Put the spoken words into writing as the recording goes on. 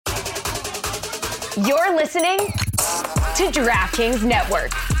You're listening to DraftKings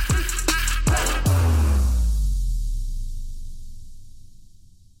Network.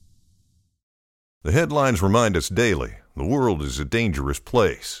 The headlines remind us daily, the world is a dangerous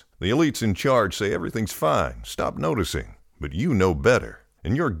place. The elites in charge say everything's fine, stop noticing. But you know better.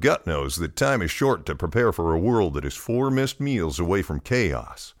 And your gut knows that time is short to prepare for a world that is 4 missed meals away from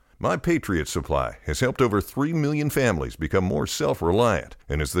chaos. My Patriot Supply has helped over 3 million families become more self-reliant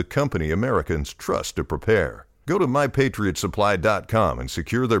and is the company Americans trust to prepare. Go to MyPatriotSupply.com and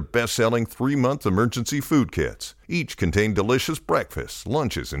secure their best-selling 3-month emergency food kits. Each contain delicious breakfasts,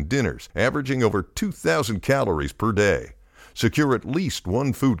 lunches, and dinners, averaging over 2,000 calories per day. Secure at least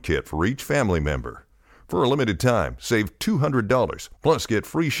 1 food kit for each family member. For a limited time, save $200, plus get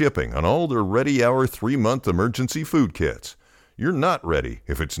free shipping on all their Ready Hour 3-month emergency food kits. You're not ready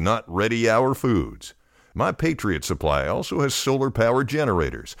if it's not Ready Hour Foods. My Patriot Supply also has solar power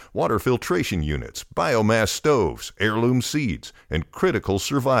generators, water filtration units, biomass stoves, heirloom seeds, and critical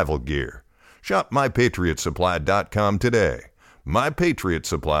survival gear. Shop MyPatriotSupply.com today.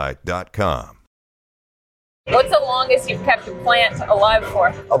 MyPatriotSupply.com. What's the longest you've kept a plant alive for?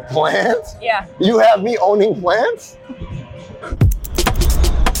 A plant? Yeah. You have me owning plants?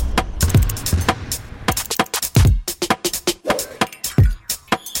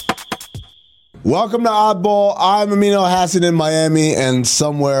 Welcome to Oddball. I'm Amin Al-Hassan in Miami and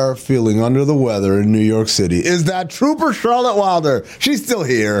somewhere feeling under the weather in New York City. Is that Trooper Charlotte Wilder? She's still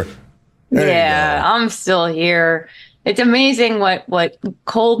here. Yeah, I'm still here. It's amazing what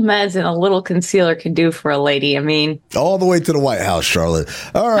cold meds and a little concealer can do for a lady. I mean, all the way to the White House, Charlotte.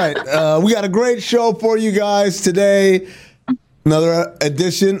 All right, we got a great show for you guys today. Another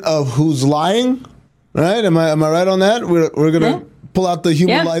edition of Who's Lying? Right? Am I right on that? We're gonna pull out the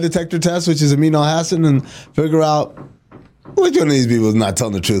human lie detector test, which is Amin Al-Hassan, and figure out which one of these people is not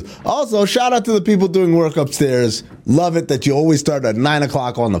telling the truth. Also, shout out to the people doing work upstairs. Love it that you always start at 9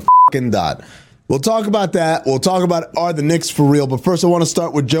 o'clock on the fucking dot. We'll talk about that. We'll talk about are the Knicks for real. But first, I want to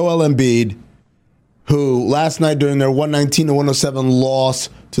start with Joel Embiid, who last night during their 119-107 loss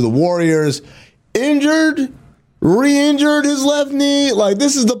to the Warriors, re-injured his left knee. Like,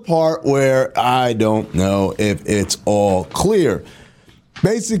 this is the part where I don't know if it's all clear.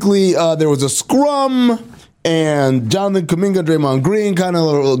 Basically, there was a scrum, and Jonathan Kuminga, Draymond Green kind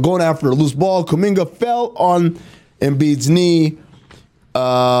of going after a loose ball. Kuminga fell on Embiid's knee.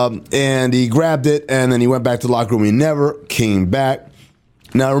 And he grabbed it, and then he went back to the locker room. He never came back.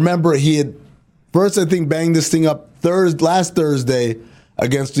 Now, remember, he had first, I think, banged this thing up last Thursday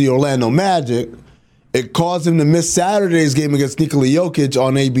against the Orlando Magic. It caused him to miss Saturday's game against Nikola Jokic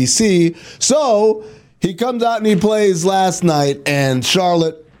on ABC. So he comes out and he plays last night. And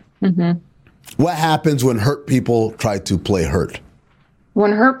Charlotte, what happens when hurt people try to play hurt?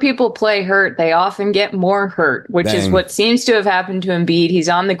 When hurt people play hurt, they often get more hurt, which is what seems to have happened to Embiid. He's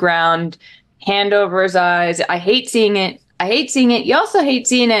on the ground, hand over his eyes. I hate seeing it. You also hate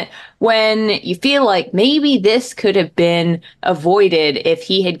seeing it when you feel like maybe this could have been avoided if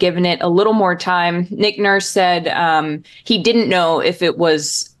he had given it a little more time. Nick Nurse said he didn't know if it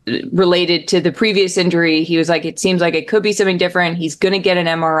was related to the previous injury. He was like, it seems like it could be something different. He's going to get an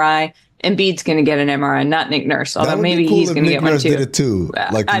MRI. Embiid's going to get an MRI, not Nick Nurse. Although maybe he's going to get one too. Did it too,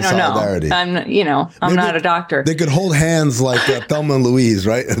 like I don't solidarity. know. I'm not a doctor. They could hold hands like Thelma and Louise,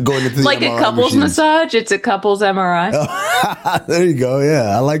 right? Going into the like MRI a couples machines. massage. It's a couples MRI. There you go.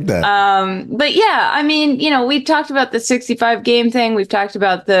 Yeah, I like that. But yeah, I mean, we've talked about the 65 game thing. We've talked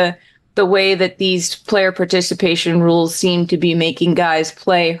about the way that these player participation rules seem to be making guys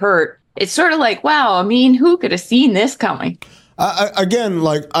play hurt. It's sort of like, wow, I mean, who could have seen this coming?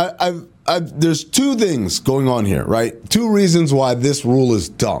 There's two things going on here, right? Two reasons why this rule is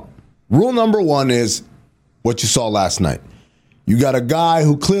dumb. Rule number one is what you saw last night. You got a guy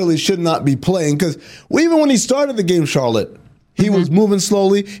who clearly should not be playing because even when he started the game, Charlotte, he was moving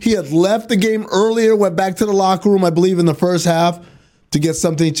slowly. He had left the game earlier, went back to the locker room, I believe, in the first half to get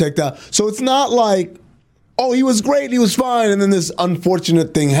something checked out. So it's not like, oh, he was great, he was fine, and then this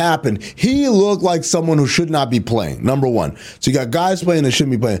unfortunate thing happened. He looked like someone who should not be playing, number one. So you got guys playing that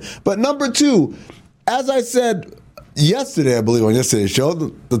shouldn't be playing. But number two, as I said yesterday, I believe on yesterday's show,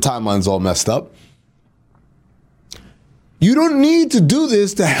 the timeline's all messed up. You don't need to do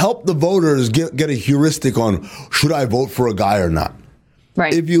this to help the voters get a heuristic on should I vote for a guy or not.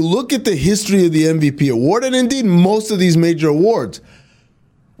 Right. If you look at the history of the MVP award, and indeed most of these major awards,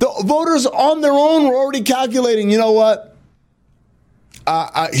 the voters on their own were already calculating, you know what?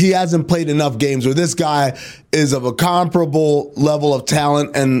 He hasn't played enough games, or this guy is of a comparable level of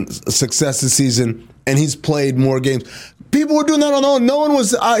talent and success this season and he's played more games. People were doing that on their own. No one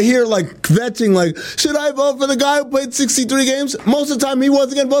was out here like kvetching, like, should I vote for the guy who played 63 games? Most of the time, he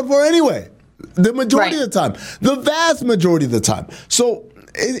wasn't going to vote for anyway. The majority of the time. The vast majority of the time. So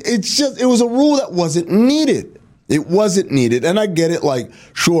it was a rule that wasn't needed. It wasn't needed. And I get it, like,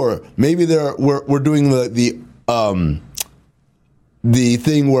 sure, maybe we're doing the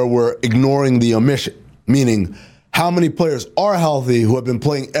thing where we're ignoring the omission, meaning how many players are healthy who have been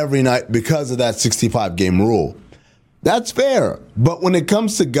playing every night because of that 65-game rule. That's fair. But when it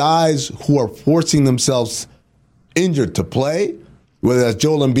comes to guys who are forcing themselves injured to play, whether that's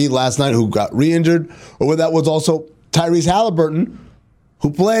Joel Embiid last night who got re-injured, or whether that was also Tyrese Halliburton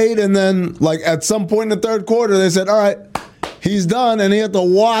who played, and then like at some point in the third quarter they said, all right, he's done, and he had to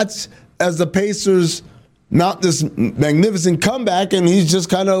watch as the Pacers mount this magnificent comeback, and he's just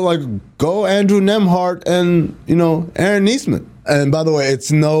kind of like, go Andrew Nembhard and, Aaron Nesmith. And by the way,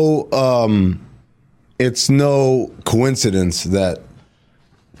 it's no coincidence that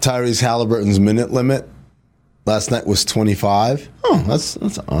Tyrese Halliburton's minute limit last night was 25. Oh, that's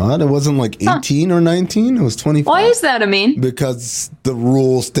odd. It wasn't like 18 or 19. It was 25. Why is that, Amin? Because the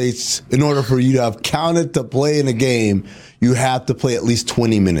rule states in order for you to have counted to play in a game, you have to play at least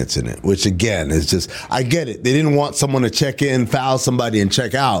 20 minutes in it, which again is just, I get it. They didn't want someone to check in, foul somebody, and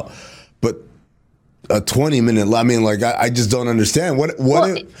check out. But a 20-minute, I mean, like, I just don't understand. What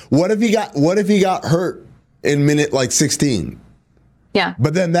if he got hurt in minute like 16? Yeah.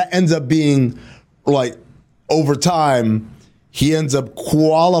 But then that ends up being like, over time, he ends up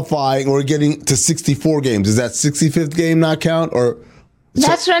qualifying or getting to 64 games. Is that 65th game not count? Or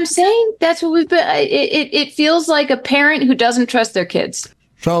that's what I'm saying. That's what we've been. It feels like a parent who doesn't trust their kids.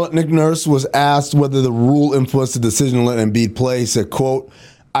 Charlotte Nick Nurse was asked whether the rule influenced the decision to let Embiid play. He said, quote,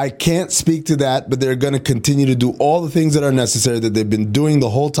 I can't speak to that, but they're going to continue to do all the things that are necessary that they've been doing the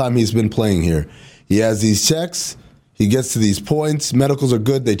whole time he's been playing here. He has these checks. He gets to these points. Medicals are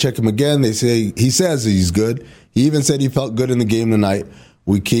good. They check him again. He says he's good. He even said he felt good in the game tonight.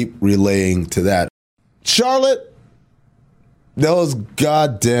 We keep relaying to that. Charlotte, those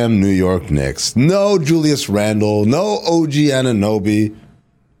goddamn New York Knicks. No Julius Randle. No OG Anunoby.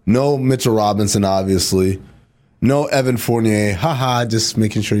 No Mitchell Robinson, obviously. No Evan Fournier. Haha, just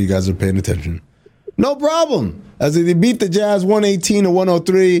making sure you guys are paying attention. No problem. As they beat the Jazz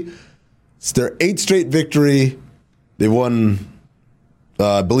 118-103. It's their 8th straight victory. They won,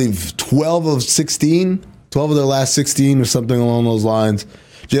 I believe, 12 of 16, 12 of their last 16 or something along those lines.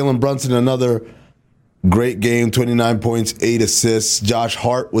 Jalen Brunson, another great game, 29 points, 8 assists. Josh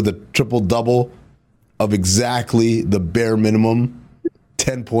Hart with a triple-double of exactly the bare minimum,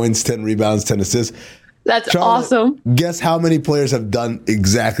 10 points, 10 rebounds, 10 assists. That's Charlotte, awesome. Guess how many players have done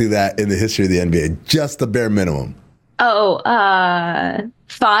exactly that in the history of the NBA? Just the bare minimum.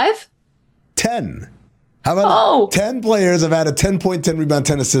 5? 10. How about 10 players have had a 10-point, 10 rebound,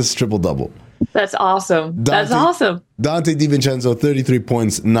 10 assists, triple-double? That's awesome. That's awesome. Dante DiVincenzo, 33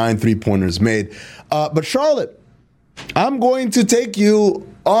 points, 9 three-pointers made. But Charlotte, I'm going to take you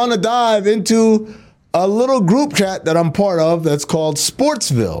on a dive into a little group chat that I'm part of that's called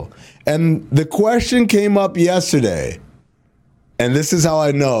Sportsville. And the question came up yesterday, and this is how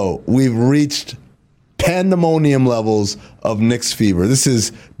I know we've reached pandemonium levels of Knicks fever. This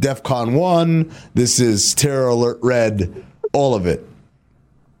is DEFCON 1. This is Terror Alert Red. All of it.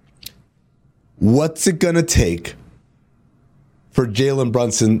 What's it going to take for Jalen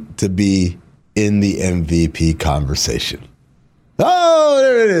Brunson to be in the MVP conversation? Oh,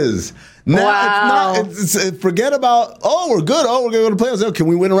 there it is. Now, wow. It's forget about, we're good. We're going to go to playoffs. Oh, can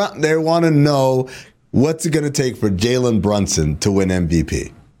we win around? They want to know what's it going to take for Jalen Brunson to win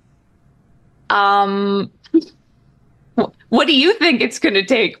MVP? What do you think it's going to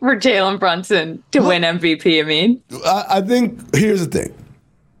take for Jalen Brunson to win MVP, Amin? I think, here's the thing.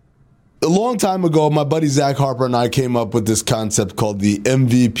 A long time ago, my buddy Zach Harper and I came up with this concept called the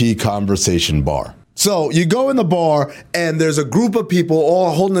MVP conversation bar. So you go in the bar and there's a group of people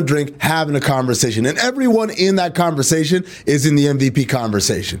all holding a drink, having a conversation. And everyone in that conversation is in the MVP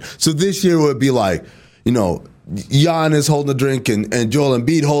conversation. So this year would be like, Giannis holding a drink and Joel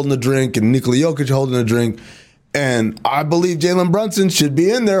Embiid holding a drink and Nikola Jokic holding a drink. And I believe Jalen Brunson should be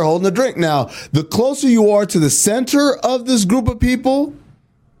in there holding a drink. Now, the closer you are to the center of this group of people,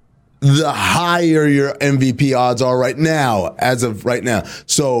 the higher your MVP odds are right now, as of right now.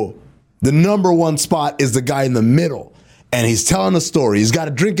 So the number one spot is the guy in the middle. And he's telling a story. He's got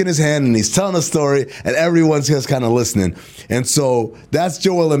a drink in his hand and he's telling a story and everyone's just kind of listening. And so that's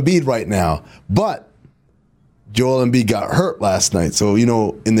Joel Embiid right now. But Joel Embiid got hurt last night. So, in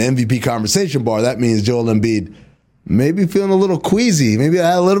the MVP conversation bar, that means Joel Embiid maybe feeling a little queasy. Maybe I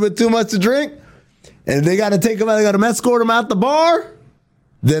had a little bit too much to drink. and they got to take him out, they got to escort him out the bar,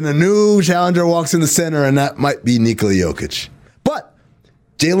 then a new challenger walks in the center, and that might be Nikola Jokic. But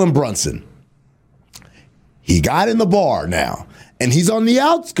Jalen Brunson, he got in the bar now, and he's on the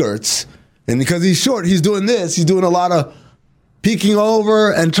outskirts, and because he's short, he's doing this. He's doing a lot of peeking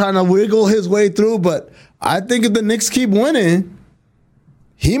over and trying to wiggle his way through, but I think if the Knicks keep winning,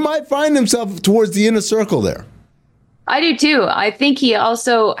 he might find himself towards the inner circle there. I do too. I think he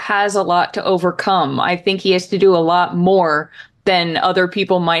also has a lot to overcome. I think he has to do a lot more than other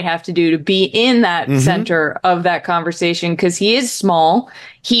people might have to do to be in that center of that conversation, because he is small.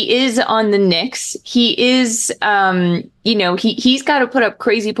 He is on the Knicks. He is, he's got to put up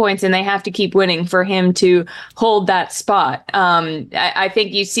crazy points, and they have to keep winning for him to hold that spot. I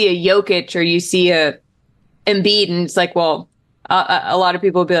think you see a Jokic or you see a Embiid, and it's like, well, a lot of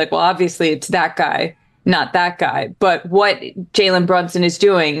people will be like, well, obviously it's that guy, not that guy. But what Jalen Brunson is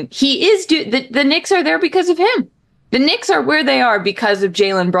doing, the Knicks are there because of him. The Knicks are where they are because of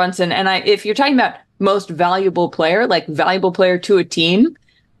Jalen Brunson. And if you're talking about most valuable player, like valuable player to a team,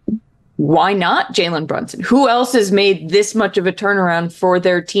 why not Jalen Brunson? Who else has made this much of a turnaround for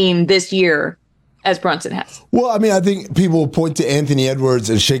their team this year as Brunson has? Well, I mean, I think people point to Anthony Edwards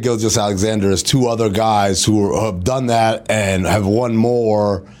and Shai Gilgeous-Alexander as two other guys who have done that and have won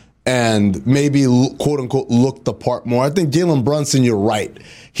more and maybe, quote unquote, look the part more. I think Jalen Brunson, you're right.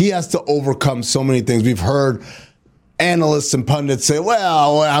 He has to overcome so many things. We've heard analysts and pundits say,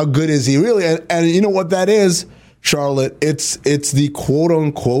 well, how good is he really? And you know what that is, Charlotte? It's the quote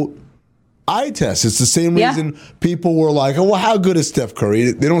unquote eye test. It's the same reason people were like, oh, well, how good is Steph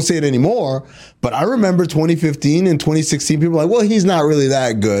Curry? They don't say it anymore. But I remember 2015 and 2016, people were like, well, he's not really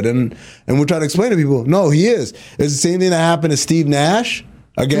that good. And we're trying to explain to people, no, he is. It's the same thing that happened to Steve Nash.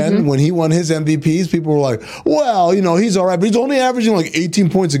 Again, when he won his MVPs, people were like, well, he's all right, but he's only averaging like 18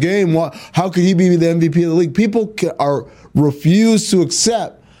 points a game. How could he be the MVP of the league? People refuse to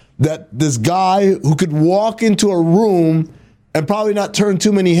accept that this guy who could walk into a room and probably not turn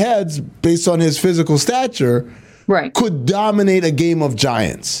too many heads based on his physical stature could dominate a game of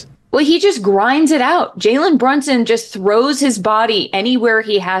giants. Well, he just grinds it out. Jalen Brunson just throws his body anywhere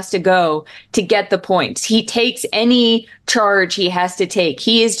he has to go to get the points. He takes any charge he has to take.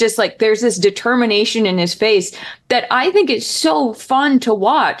 He is just like, there's this determination in his face that I think is so fun to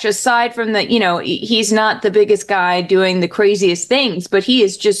watch, aside from the, he's not the biggest guy doing the craziest things, but he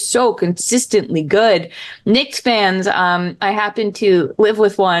is just so consistently good. Knicks fans, I happen to live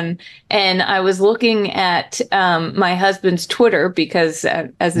with one, and I was looking at my husband's Twitter because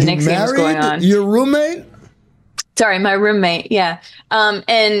as the Knicks game was going on. Your roommate? Sorry, my roommate. Yeah.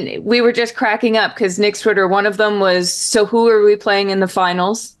 And we were just cracking up because Knicks Twitter, one of them was, so who are we playing in the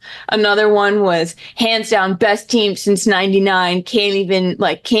finals? Another one was, hands down, best team since 99. Can't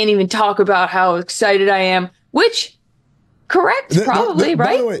even talk about how excited I am, which correct, probably,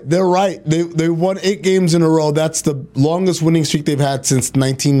 right? By the way, they're right. They won 8 games in a row. That's the longest winning streak they've had since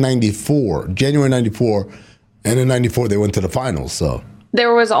 1994, January 94. And in 94, they went to the finals. So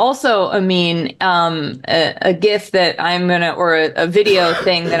there was also a GIF that I'm going to, or a video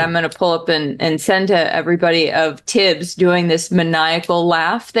thing that I'm going to pull up and send to everybody of Tibbs doing this maniacal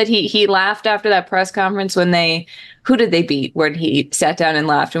laugh that he laughed after that press conference when who did they beat? Where he sat down and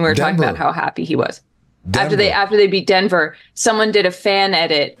laughed, and we were talking about how happy he was. Denver. After they beat Denver, someone did a fan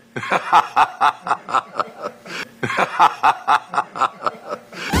edit.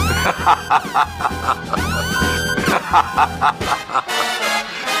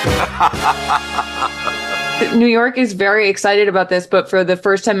 New York is very excited about this, but for the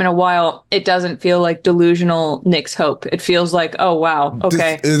first time in a while, it doesn't feel like delusional Knicks hope. It feels like, oh, wow,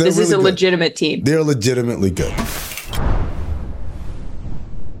 okay, this is a legitimate team. They're legitimately good.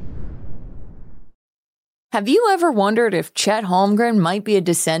 Have you ever wondered if Chet Holmgren might be a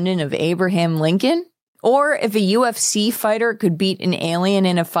descendant of Abraham Lincoln? Or if a UFC fighter could beat an alien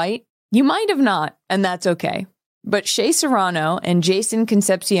in a fight? You might have not, and that's okay. But Shea Serrano and Jason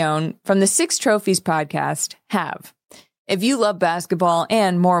Concepcion from the Six Trophies podcast have. If you love basketball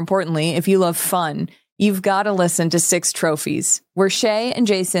and, more importantly, if you love fun, you've got to listen to Six Trophies, where Shea and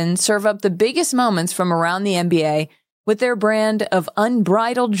Jason serve up the biggest moments from around the NBA with their brand of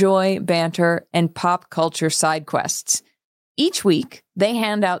unbridled joy, banter, and pop culture side quests. Each week, they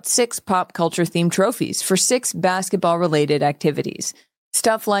hand out 6 pop culture-themed trophies for 6 basketball-related activities.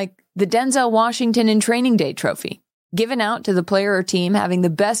 Stuff like the Denzel Washington in Training Day trophy, given out to the player or team having the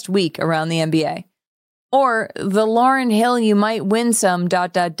best week around the NBA. Or the Lauryn Hill you might win some ...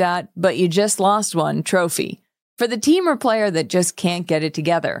 but you just lost one trophy, for the team or player that just can't get it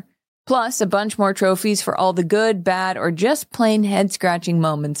together. Plus a bunch more trophies for all the good, bad, or just plain head-scratching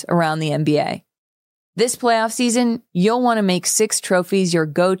moments around the NBA. This playoff season, you'll want to make Six Trophies your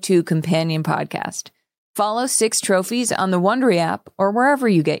go-to companion podcast. Follow Six Trophies on the Wondery app or wherever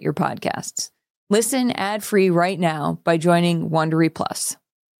you get your podcasts. Listen ad-free right now by joining Wondery Plus.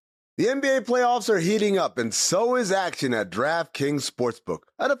 The NBA playoffs are heating up, and so is action at DraftKings Sportsbook,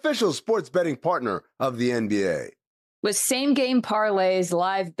 an official sports betting partner of the NBA. With same-game parlays,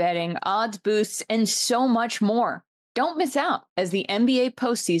 live betting, odds boosts, and so much more. Don't miss out as the NBA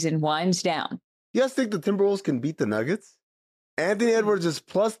postseason winds down. You guys think the Timberwolves can beat the Nuggets? Anthony Edwards is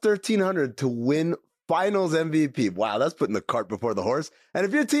plus 1,300 to win Finals MVP. Wow, that's putting the cart before the horse. And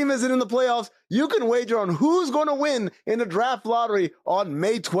if your team isn't in the playoffs, you can wager on who's going to win in the draft lottery on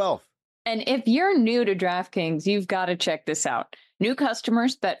May 12th. And if you're new to DraftKings, you've got to check this out. New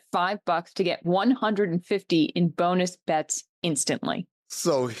customers bet $5 to get $150 in bonus bets instantly.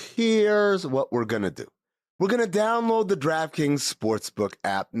 So here's what we're going to do. We're going to download the DraftKings Sportsbook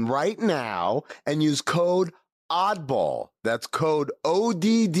app right now and use code ODDBALL. That's code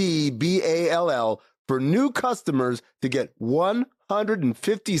ODDBALL for new customers to get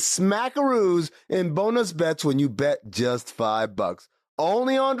 150 smackaroos in bonus bets when you bet just $5.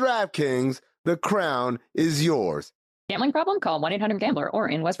 Only on DraftKings. The crown is yours. Gambling problem? Call 1-800-GAMBLER. Or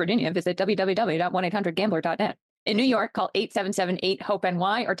in West Virginia, visit www.1800gambler.net. In New York, call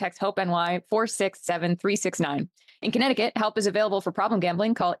 877-8-HOPE-NY or text HOPE-NY 467-369. In Connecticut, help is available for problem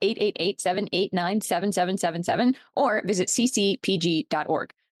gambling. Call 888-789-7777 or visit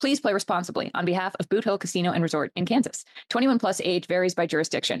ccpg.org. Please play responsibly on behalf of Boot Hill Casino and Resort in Kansas. 21 plus age varies by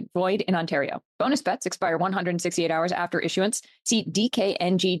jurisdiction. Void in Ontario. Bonus bets expire 168 hours after issuance. See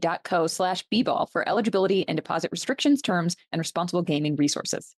dkng.co/bball for eligibility and deposit restrictions, terms, and responsible gaming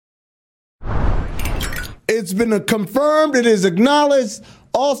resources. It's been confirmed. It is acknowledged.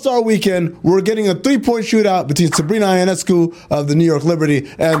 All-Star Weekend, we're getting a three-point shootout between Sabrina Ionescu of the New York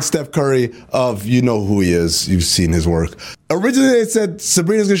Liberty and Steph Curry of, you know who he is. You've seen his work. Originally, they said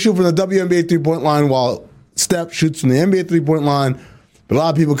Sabrina's going to shoot from the WNBA three-point line while Steph shoots from the NBA three-point line. But a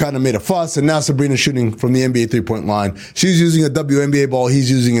lot of people kind of made a fuss, and now Sabrina's shooting from the NBA three-point line. She's using a WNBA ball.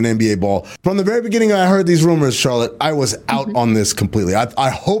 He's using an NBA ball. From the very beginning I heard these rumors, Charlotte, I was out on this completely. I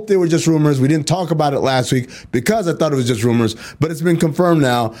hope they were just rumors. We didn't talk about it last week because I thought it was just rumors, but it's been confirmed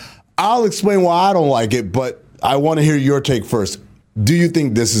now. I'll explain why I don't like it, but I want to hear your take first. Do you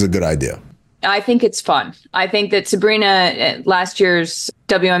think this is a good idea? I think it's fun. I think that Sabrina, last year's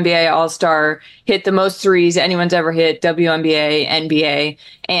WNBA All-Star, hit the most threes anyone's ever hit, WNBA, NBA.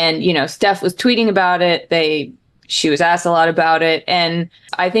 And, you know, Steph was tweeting about it. She was asked a lot about it. And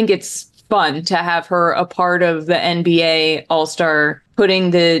I think it's fun to have her a part of the NBA All-Star,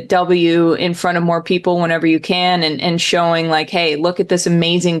 putting the W in front of more people whenever you can and showing like, hey, look at this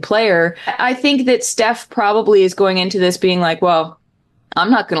amazing player. I think that Steph probably is going into this being like, well, I'm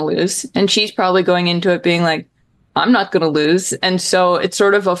not going to lose. And she's probably going into it being like, I'm not going to lose. And so it's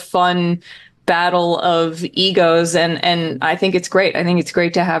sort of a fun battle of egos. And I think it's great. I think it's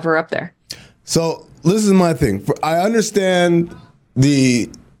great to have her up there. So this is my thing. I understand the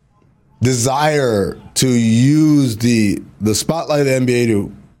desire to use the spotlight of the NBA to,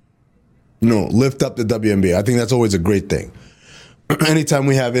 lift up the WNBA. I think that's always a great thing. Anytime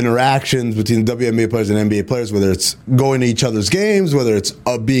we have interactions between WNBA players and NBA players, whether it's going to each other's games, whether it's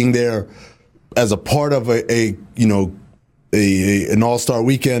being there as a part of an All-Star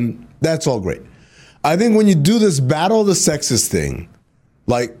weekend, that's all great. I think when you do this battle of the sexes thing,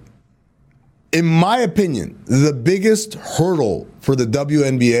 like, in my opinion, the biggest hurdle for the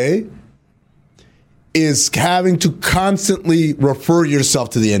WNBA is having to constantly refer yourself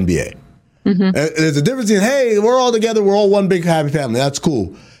to the NBA. Mm-hmm. There's a difference in, hey, we're all together, we're all one big happy family. That's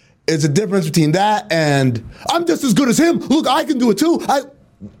cool. It's a difference between that and I'm just as good as him. Look, I can do it too.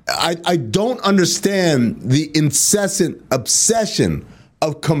 I don't understand the incessant obsession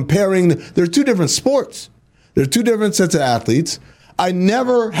of comparing. There are two different sports. There are two different sets of athletes. I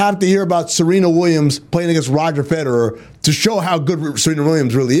never have to hear about Serena Williams playing against Roger Federer to show how good Serena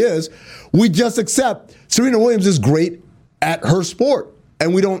Williams really is. We just accept Serena Williams is great at her sport.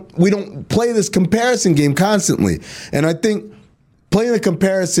 And we don't play this comparison game constantly. And I think playing the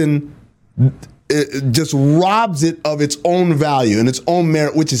comparison just robs it of its own value and its own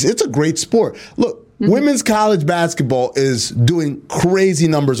merit, which is it's a great sport. Look, women's college basketball is doing crazy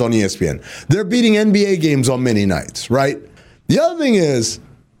numbers on ESPN. They're beating NBA games on many nights, right? The other thing is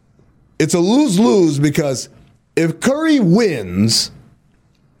it's a lose-lose because if Curry wins,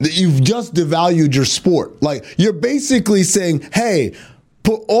 you've just devalued your sport. Like, you're basically saying, hey,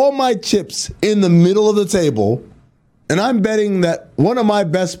 put all my chips in the middle of the table, and I'm betting that one of my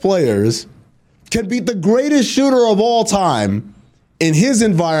best players can beat the greatest shooter of all time in his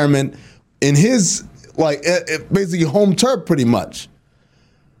environment, in his basically home turf pretty much.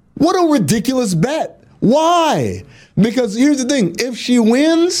 What a ridiculous bet. Why? Because here's the thing. If she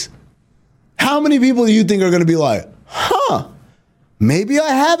wins, how many people do you think are going to be like, maybe I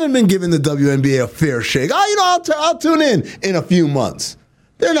haven't been giving the WNBA a fair shake. I'll tune in a few months.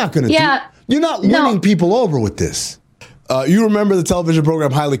 They're not going to do it. You're not winning people over with this. You remember the television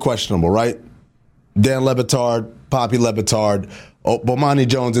program Highly Questionable, right? Dan Le Batard, Poppy Le Batard, Bomani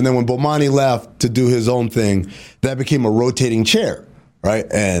Jones. And then when Bomani left to do his own thing, that became a rotating chair, right?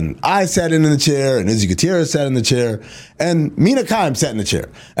 And I sat in the chair, and Izzy Gutierrez sat in the chair, and Mina Kimes sat in the chair.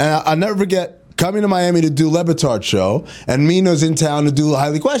 And I'll never forget coming to Miami to do Le Batard's show, and Mina's in town to do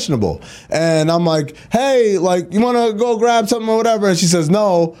Highly Questionable. And I'm like, hey, you want to go grab something or whatever? And she says,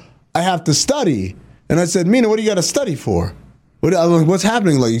 no, I have to study. And I said, Mina, what do you got to study for? What's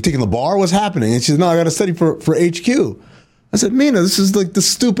happening? You taking the bar? What's happening? And she said, no, I got to study for HQ. I said, Mina, this is the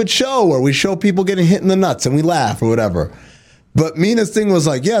stupid show where we show people getting hit in the nuts and we laugh or whatever. But Mina's thing was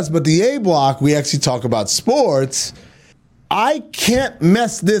yes, but the A block, we actually talk about sports. I can't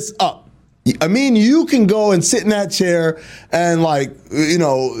mess this up. I mean, you can go and sit in that chair and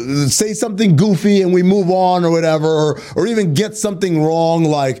say something goofy and we move on or whatever, or even get something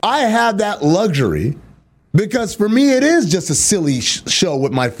wrong. I have that luxury because for me, it is just a silly show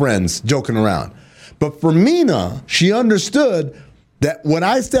with my friends joking around. But for Mina, she understood that when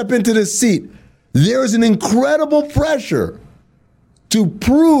I step into this seat, there's an incredible pressure to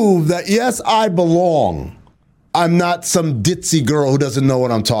prove that, yes, I belong. I'm not some ditzy girl who doesn't know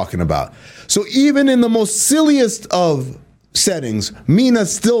what I'm talking about. So even in the most silliest of settings, Mina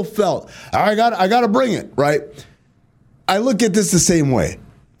still felt, I got to bring it, right? I look at this the same way.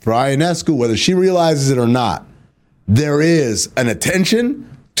 For Ionescu, whether she realizes it or not, there is an attention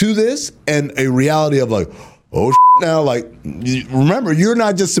to this and a reality of now, remember, you're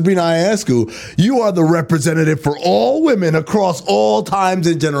not just Sabrina Ionescu. You are the representative for all women across all times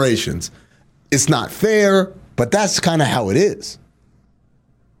and generations. It's not fair, but that's kind of how it is.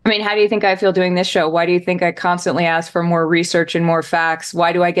 I mean, how do you think I feel doing this show? Why do you think I constantly ask for more research and more facts?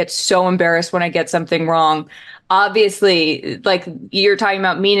 Why do I get so embarrassed when I get something wrong? Obviously, you're talking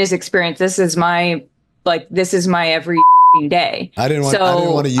about Mina's experience. This is my every day. I didn't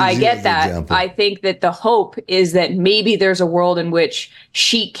want to use I get that. Example. I think that the hope is that maybe there's a world in which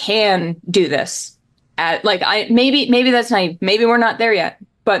she can do this. Maybe that's naive. Maybe we're not there yet.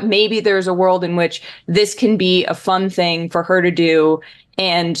 But maybe there's a world in which this can be a fun thing for her to do.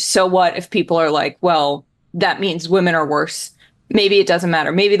 And so what if people are like, well, that means women are worse. Maybe it doesn't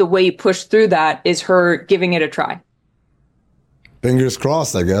matter. Maybe the way you push through that is her giving it a try. Fingers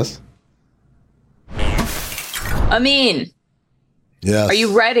crossed, I guess. Amin. Yes. Are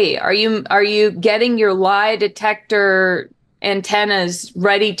you ready? Are you getting your lie detector antennas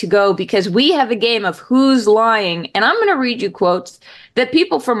ready to go? Because we have a game of who's lying. And I'm going to read you quotes that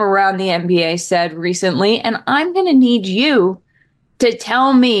people from around the NBA said recently. And I'm going to need you to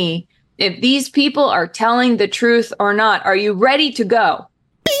tell me if these people are telling the truth or not. Are you ready to go?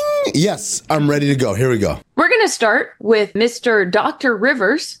 Bing! Yes, I'm ready to go. Here we go. We're going to start with Mr. Dr.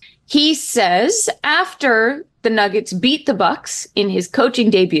 Rivers. He says after the Nuggets beat the Bucks in his coaching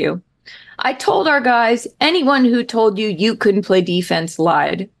debut, I told our guys, anyone who told you you couldn't play defense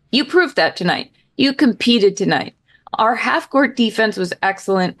lied. You proved that tonight. You competed tonight. Our half-court defense was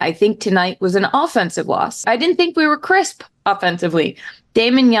excellent. I think tonight was an offensive loss. I didn't think we were crisp offensively.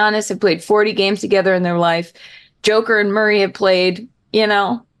 Dame and Giannis have played 40 games together in their life. Joker and Murray have played,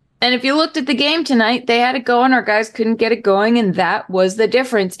 And if you looked at the game tonight, they had it going. Our guys couldn't get it going, and that was the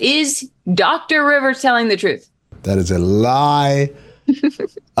difference. Is Dr. Rivers telling the truth? That is a lie.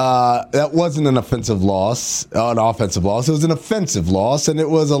 That wasn't an offensive loss. It was an offensive loss, and it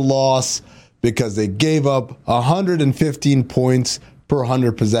was a loss because they gave up 115 points per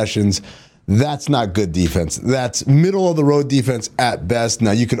 100 possessions. That's not good defense. That's middle-of-the-road defense at best.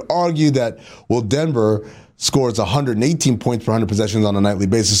 Now, you could argue that, Denver scores 118 points per 100 possessions on a nightly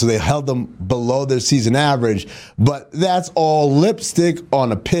basis, so they held them below their season average. But that's all lipstick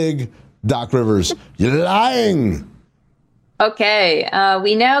on a pig. Doc Rivers, you're lying. Okay,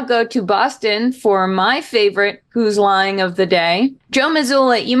 we now go to Boston for my favorite Who's Lying of the day. Joe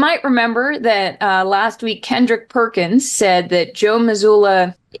Mazzulla, you might remember that last week Kendrick Perkins said that Joe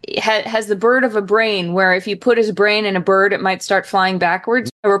Mazzulla has the bird of a brain where if you put his brain in a bird, it might start flying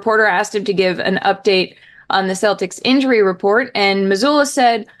backwards. A reporter asked him to give an update on the Celtics injury report, and Mazzulla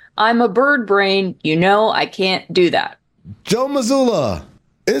said, I'm a bird brain. I can't do that. Joe Mazzulla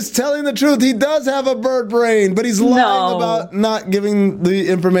is telling the truth. He does have a bird brain, but he's lying about not giving the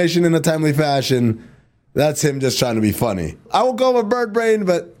information in a timely fashion. That's him just trying to be funny. I will go with bird brain,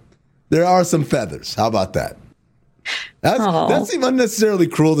 but There are some feathers. How about that? That seemed unnecessarily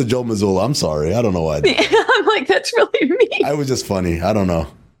cruel to Joe Mazzulla. I'm sorry. I don't know why. I'm like, that's really mean. I was just funny. I don't know.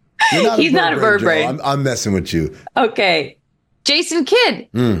 He's not a bird brain. I'm messing with you. Okay. Jason Kidd.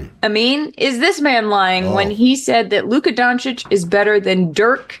 Amin, is this man lying when he said that Luka Doncic is better than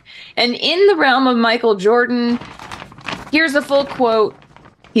Dirk? And in the realm of Michael Jordan, here's the full quote.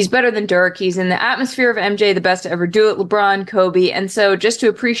 He's better than Dirk. He's in the atmosphere of MJ, the best to ever do it, LeBron, Kobe. And so just to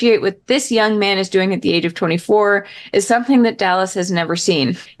appreciate what this young man is doing at the age of 24 is something that Dallas has never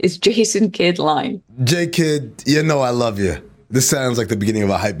seen. Is Jason Kidd lying? J Kidd, you know I love you. This sounds like the beginning of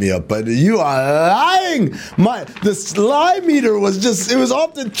a hype me up, but you are lying. The lie meter was it was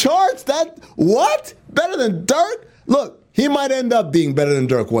off the charts. What? Better than Dirk? Look, he might end up being better than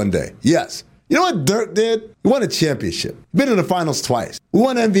Dirk one day. Yes. You know what Dirk did? He won a championship. Been in the finals twice. We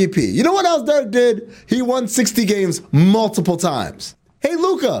won MVP. You know what else Dirk did? He won 60 games multiple times. Hey,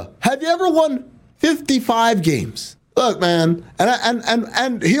 Luka, have you ever won 55 games? Look, man,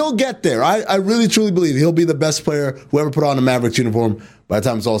 and he'll get there. I really, truly believe he'll be the best player who ever put on a Mavericks uniform by the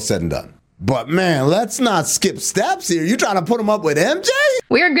time it's all said and done. But, man, let's not skip steps here. You trying to put him up with MJ?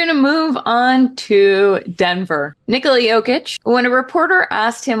 We're going to move on to Denver. Nikola Jokic, when a reporter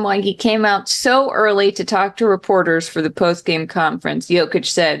asked him why he came out so early to talk to reporters for the post-game conference, Jokic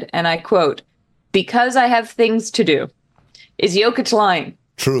said, and I quote, "Because I have things to do." Is Jokic lying?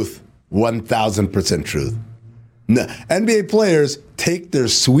 Truth. 1,000% truth. No, NBA players take their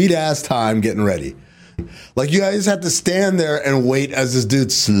sweet-ass time getting ready. Like, you guys have to stand there and wait as this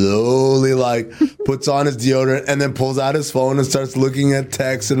dude slowly, puts on his deodorant and then pulls out his phone and starts looking at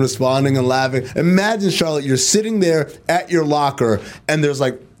texts and responding and laughing. Imagine, Charlotte, you're sitting there at your locker and there's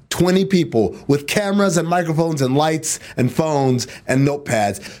 20 people with cameras and microphones and lights and phones and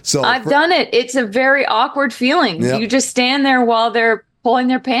notepads. So I've done it. It's a very awkward feeling. Yep. You just stand there while they're pulling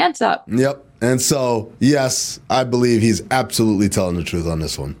their pants up. Yep. And so, yes, I believe he's absolutely telling the truth on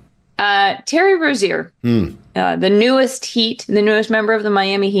this one. Terry Rozier, the newest member of the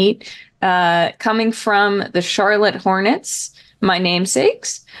Miami Heat, coming from the Charlotte Hornets, my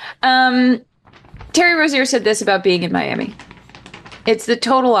namesakes. Terry Rozier said this about being in Miami. It's the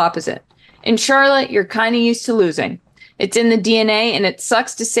total opposite. In Charlotte, you're kind of used to losing. It's in the DNA, and it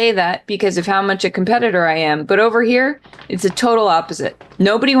sucks to say that because of how much a competitor I am. But over here, it's a total opposite.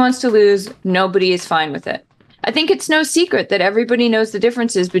 Nobody wants to lose. Nobody is fine with it. I think it's no secret that everybody knows the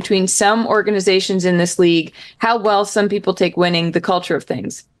differences between some organizations in this league, how well some people take winning, the culture of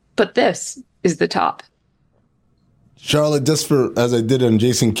things. But this is the top. Charlotte, just as I did in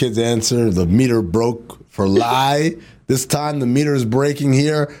Jason Kidd's answer, the meter broke for lie. This time the meter is breaking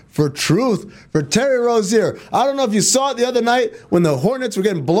here for truth for Terry Rozier. I don't know if you saw it the other night when the Hornets were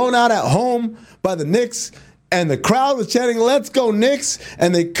getting blown out at home by the Knicks. And the crowd was chanting, "Let's go, Knicks."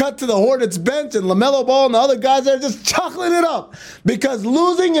 And they cut to the Hornets bench, and LaMelo Ball and the other guys are just chuckling it up because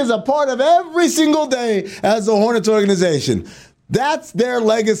losing is a part of every single day as the Hornets organization. That's their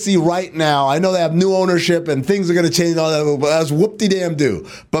legacy right now. I know they have new ownership and things are going to change all that, but that's whoop-de-damn do.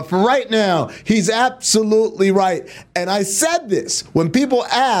 But for right now, he's absolutely right. And I said this when people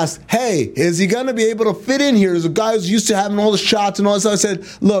asked, hey, is he going to be able to fit in here? As a guy who's used to having all the shots and all this stuff, I said,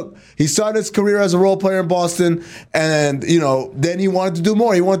 look, he started his career as a role player in Boston, and, then he wanted to do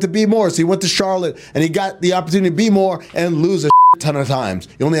more. He wanted to be more. So he went to Charlotte, and he got the opportunity to be more and lose a ton of times.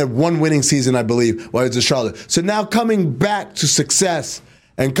 He only had one winning season, I believe, while he was in Charlotte. So now coming back to success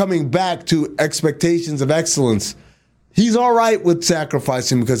and coming back to expectations of excellence, he's all right with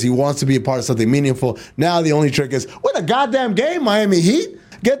sacrificing because he wants to be a part of something meaningful. Now the only trick is, win a goddamn game, Miami Heat.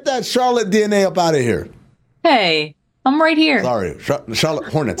 Get that Charlotte DNA up out of here. Hey, I'm right here. Sorry,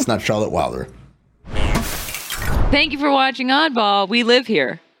 Charlotte Hornets, not Charlotte Wilder. Thank you for watching Oddball. We live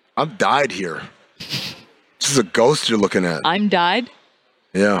here. I'm died here. This is a ghost you're looking at. I'm died?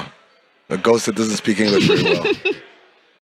 Yeah. A ghost that doesn't speak English very well.